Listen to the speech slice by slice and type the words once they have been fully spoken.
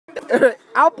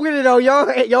I'll put it on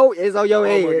your head. It's on your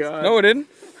head. Oh my God. No, it didn't.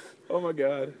 Oh my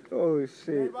God. Oh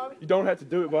shit. You don't have to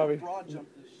do it, Bobby. No,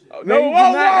 No, you do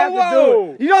not have to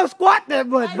do it. You don't squat that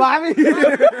much, Bobby. I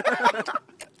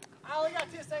only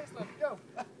got 10 seconds left. Go.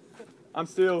 I'm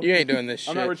still. You ain't doing this shit.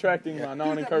 I'm not retracting my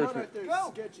non-encouragement.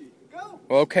 Go. Go.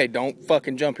 Well, okay, don't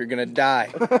fucking jump. You're gonna die.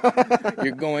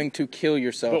 You're going to kill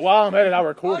yourself. But while I'm at it, I'll I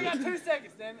record only got it. 2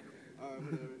 seconds, damn it.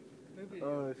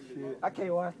 Oh shit. I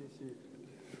can't watch this shit.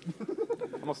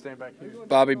 I'm gonna stand back here.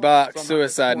 Bobby Box,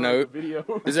 suicide note. Video.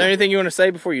 Is there anything you want to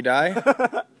say before you die?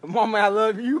 Mama, I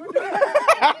love you.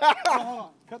 I'm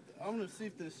gonna see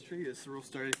if this tree is real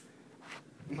sturdy.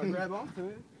 If I grab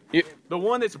onto it. The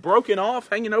one that's broken off,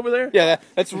 hanging over there. Yeah,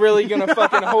 that's really gonna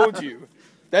fucking hold you.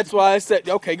 That's why I said,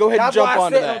 okay, go ahead and That's jump why I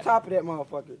onto sit on that. top of that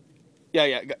motherfucker.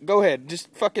 Yeah, go ahead.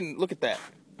 Just fucking look at that.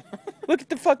 Look at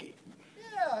the fucking. Yeah,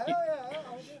 hell yeah.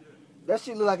 That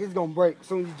shit look like it's gonna break as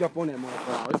soon as you jump on that motherfucker.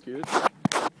 Oh, that's good.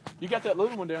 You got that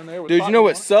little one down there. With Dude, you know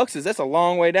what pockets sucks is that's a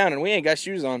long way down and we ain't got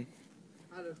shoes on.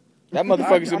 That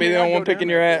motherfucker's gonna be the only one picking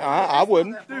your ass. I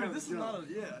wouldn't. Dude, this is not a,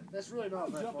 That's really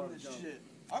not that far. this shit.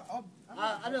 I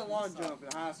didn't long jump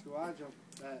in high school. I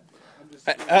jumped that. I'm just.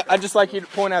 I'd just like you to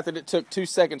point out that it took 2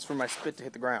 seconds for my spit to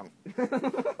hit the ground.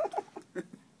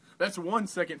 That's 1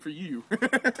 second for you.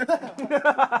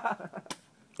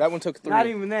 That one took 3. Not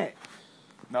even that.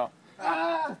 No.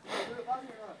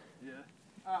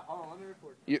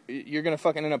 You're gonna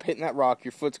fucking end up hitting that rock.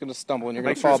 Your foot's gonna stumble and you're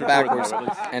gonna Make sure fall it's recorded, backwards though,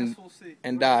 at least.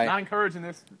 and Not die. encouraging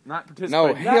this. Not participating.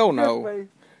 No, hell Not no. participating.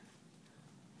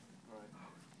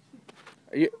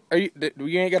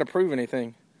 You ain't gotta prove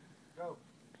anything.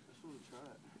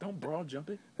 Don't broad jump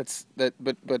it.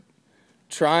 But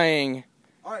trying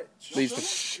Alright.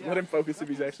 leads to. Let him focus if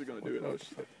he's actually gonna do it. Oh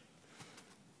shit.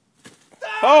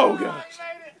 Oh gosh.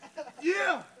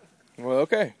 Yeah. Well,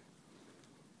 okay.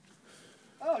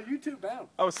 Oh, you too bound.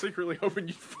 I was secretly hoping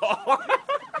you'd fall.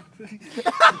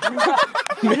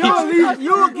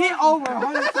 You'll get over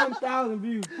 100,000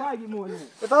 views. Probably get more than that.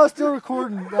 If I was still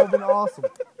recording, that would have been awesome.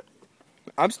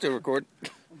 I'm still recording.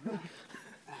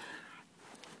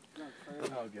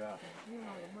 Oh god.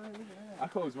 I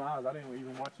closed my eyes. I didn't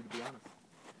even watch you, to be honest.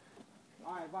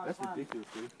 All right, Bobby, That's fine. ridiculous,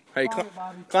 dude. Hey, Climb it,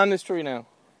 Bobby. climb this tree now.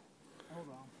 Hold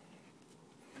on.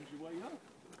 Did you weigh up?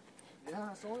 Yeah,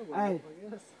 that's the only Hey. way. I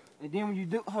guess. And then when you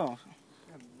do,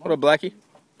 What up, Blackie?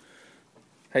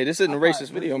 Hey, this isn't a racist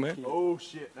video, man. Oh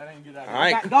shit, that ain't good idea. I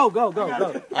ain't, go.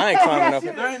 I ain't climbing up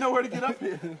it. There ain't nowhere to get up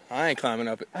here. I ain't climbing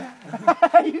up it.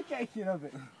 You can't get up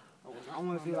it. I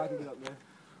want to see if I can get up there.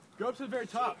 Go up to the very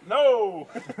top. No!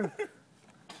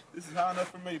 This is high enough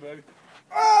for me, baby.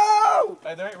 Oh!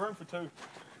 Hey, there ain't room for 2.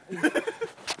 It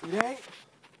ain't?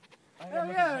 Hell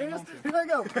yeah, here I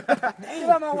go. Get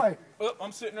out of my way. Oh,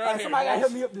 I'm sitting right here. Somebody gotta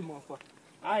help me up this motherfucker.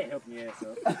 I ain't helping your ass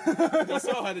up. I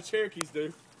saw how the Cherokees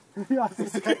do.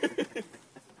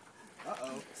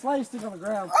 Slave stick on the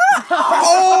ground.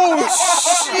 Oh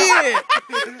shit!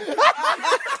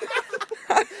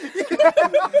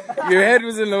 Your head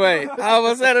was in the way. I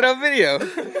almost had it on video.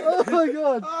 Oh my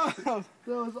god. That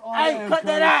was awesome. Hey, cut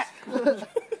that out!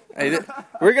 Hey,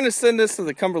 we're gonna send this to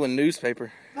the Cumberland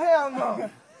newspaper. Hell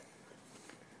no!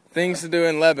 Things to do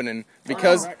in Lebanon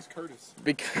because Curtis.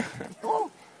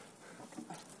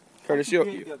 Curtis, you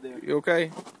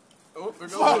okay? Oh, there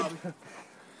goes Bobby.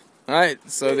 All right,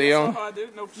 so the That's all I do.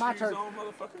 No My shoes turn. on,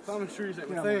 motherfucker. Some trees that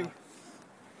we Yeah, think.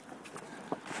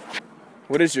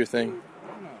 what is your thing?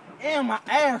 And my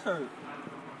ass hurt.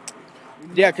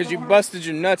 Yeah, because you busted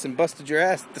your nuts and busted your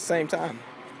ass at the same time.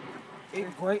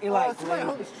 It great. It like Somebody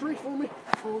hold this tree for me.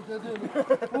 Oh goddamn.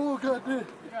 Oh goddamn.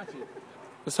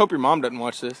 Let's hope your mom doesn't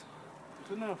watch this.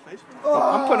 Putting it on Facebook.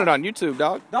 I'm putting it on YouTube,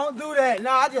 dog. Don't do that.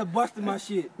 Nah, I just busted my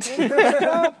shit.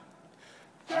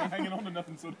 I ain't hanging on to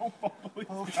nothing, so don't fall. Please.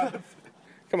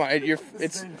 Come on,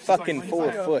 it's fucking like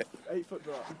 4 foot. 8 foot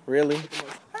drop. Really? Hey,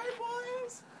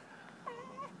 boys.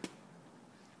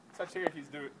 That's how Cherokees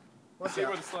do it. See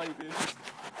where the slave is.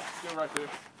 Still right there.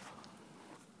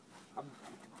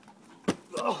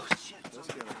 Oh shit. That's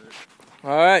gonna hurt.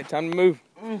 All right, time to move.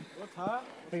 What time?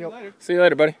 See you later. See you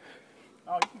later, buddy.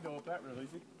 Oh, you can go up that real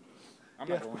easy. I'm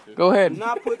not going to. Go ahead. Do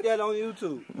not put that on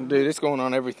YouTube. Dude, it's going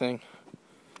on everything.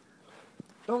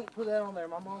 Don't put that on there.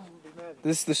 My mom would be mad.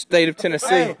 This is the state of Tennessee.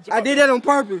 Hey, I did that on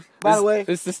purpose, by the way.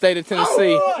 This is the state of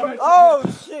Tennessee. Oh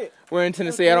shit! We're in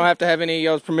Tennessee. I don't have to have any of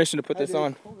y'all's permission to put this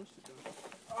on.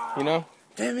 You know?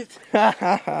 Damn it!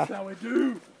 That's how we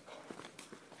do.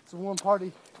 It's a warm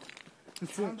party.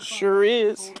 Sure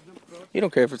is. You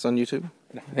don't care if it's on YouTube.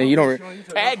 Hey, you don't.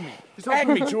 Tag me. Tag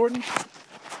me, Jordan.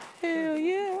 Hell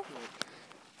yeah.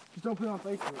 Just don't put it on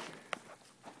Facebook.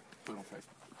 Put it on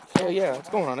Facebook. Hell yeah, it's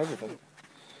going on everything.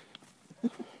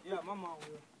 Yeah, my mom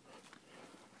will.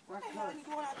 Why you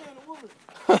going out there in the woods?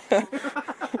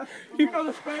 You know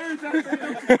the spares out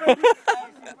there.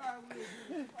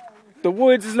 The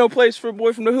woods is no place for a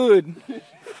boy from the hood.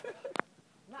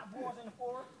 Not boys in the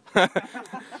forest.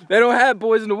 They don't have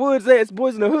boys in the woods there, it's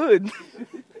boys in the hood.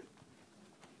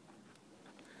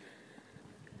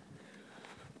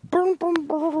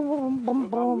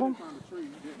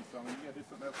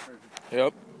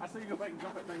 Yep. I say you go back and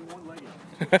jump that thing one leg.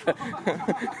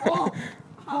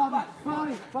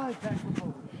 Fine,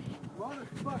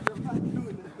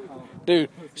 Dude,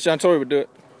 Sean Torrey would do it.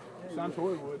 Sean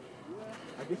Torrey would.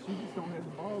 I guess you just don't have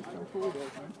the balls. Sean Torrey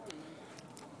does, man.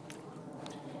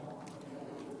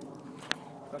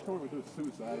 Sean Torrey would do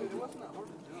suicide.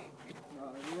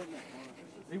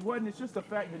 It wasn't. It's just the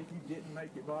fact that if you didn't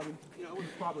make it, Bobby, you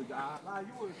would probably die.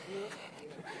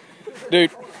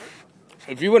 Dude,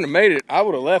 if you wouldn't have made it, I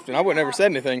would have left and I would have never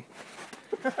said anything.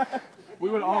 We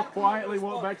would all quietly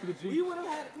walk back to the Jeep. You would have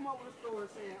had to come up with a story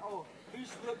saying, oh, he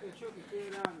slipped and tripped and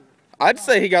fell down there. I'd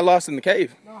say he got lost in the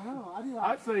cave.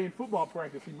 I'd say in football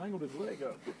practice he mangled his leg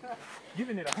up,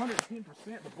 giving it 110%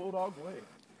 the bulldog leg.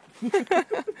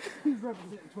 He's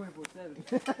representing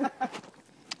 24/7.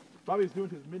 Bobby's doing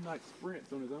his midnight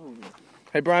sprints on his own.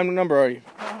 Hey Brian, what number are you?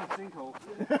 Sinkhole.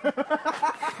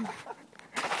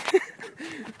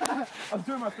 I was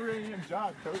doing my 3 a.m.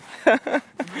 jog, coach.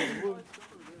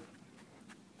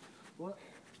 What?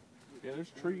 Yeah,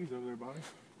 there's trees over there, Bobby.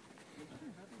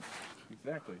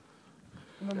 Exactly.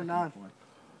 Number 9.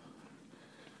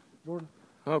 Jordan.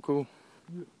 Oh, cool.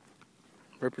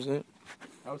 Represent.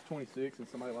 I was 26 and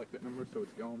somebody liked that number, so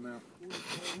it's gone now.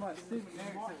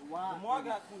 Lamar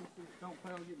got 26. Don't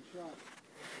plan on getting shot.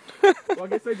 Well, I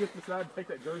guess they just decided to take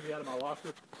that jersey out of my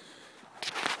locker.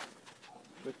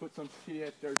 They put some shitty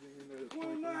ass jersey in there. That's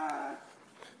 29.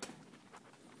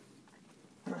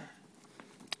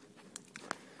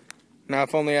 Now,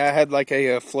 if only I had like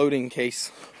a floating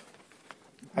case,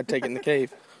 I'd take it in the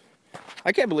cave.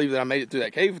 I can't believe that I made it through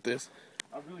that cave with this.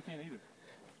 I really can't either.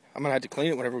 I'm gonna have to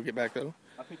clean it whenever we get back, though.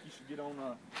 I think you should get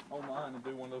on online and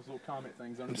do one of those little comment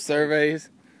things under the Surveys.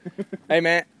 Hey,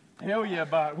 man. Hell yeah,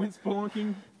 bud. Went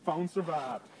spelunking, phone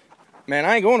survived. Man,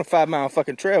 I ain't going a 5-mile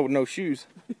fucking trail with no shoes.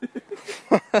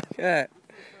 Yeah.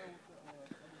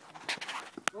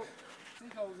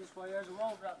 Sinkhole's this way. There's a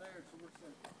road right there. So we're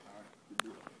safe.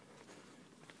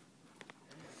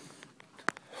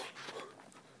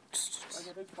 I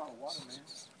got this bottle of water, man.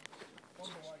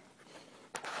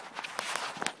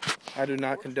 I do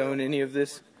not condone any of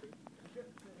this.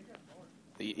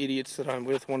 The idiots that I'm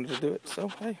with wanted to do it, so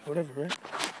hey, whatever, right?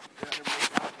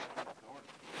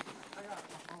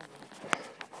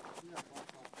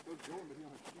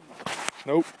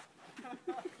 Nope.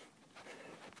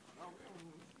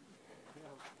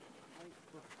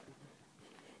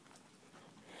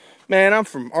 Man, I'm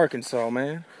from Arkansas,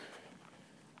 man.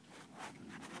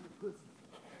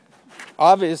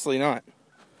 Obviously not.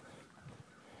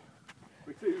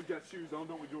 We see who's got shoes on,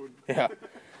 don't we, Jordan? Yeah.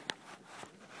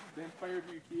 Then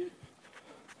Fairview kid.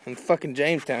 And fucking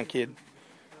Jamestown kid. What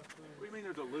do you mean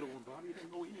there's a little one, Bobby? You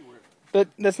didn't go anywhere.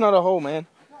 That's not a hole, man.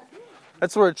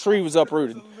 That's where a tree was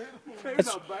uprooted. There's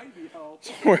a baby hole.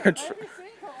 Where a tree.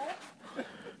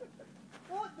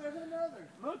 Look, there's another.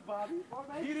 Look, Bobby.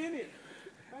 Get in it.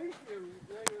 There's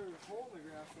a hole in the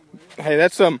ground somewhere. Hey,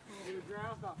 that's The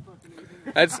ground's not fucking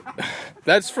easy.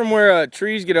 that's from where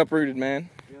trees get uprooted, man.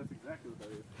 Yeah, that's exactly what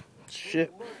that is.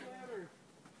 Shit. Look,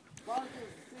 Bobby says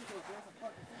the sinkhole, so that's a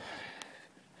fucking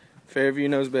sinkhole. Fairview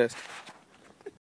knows best.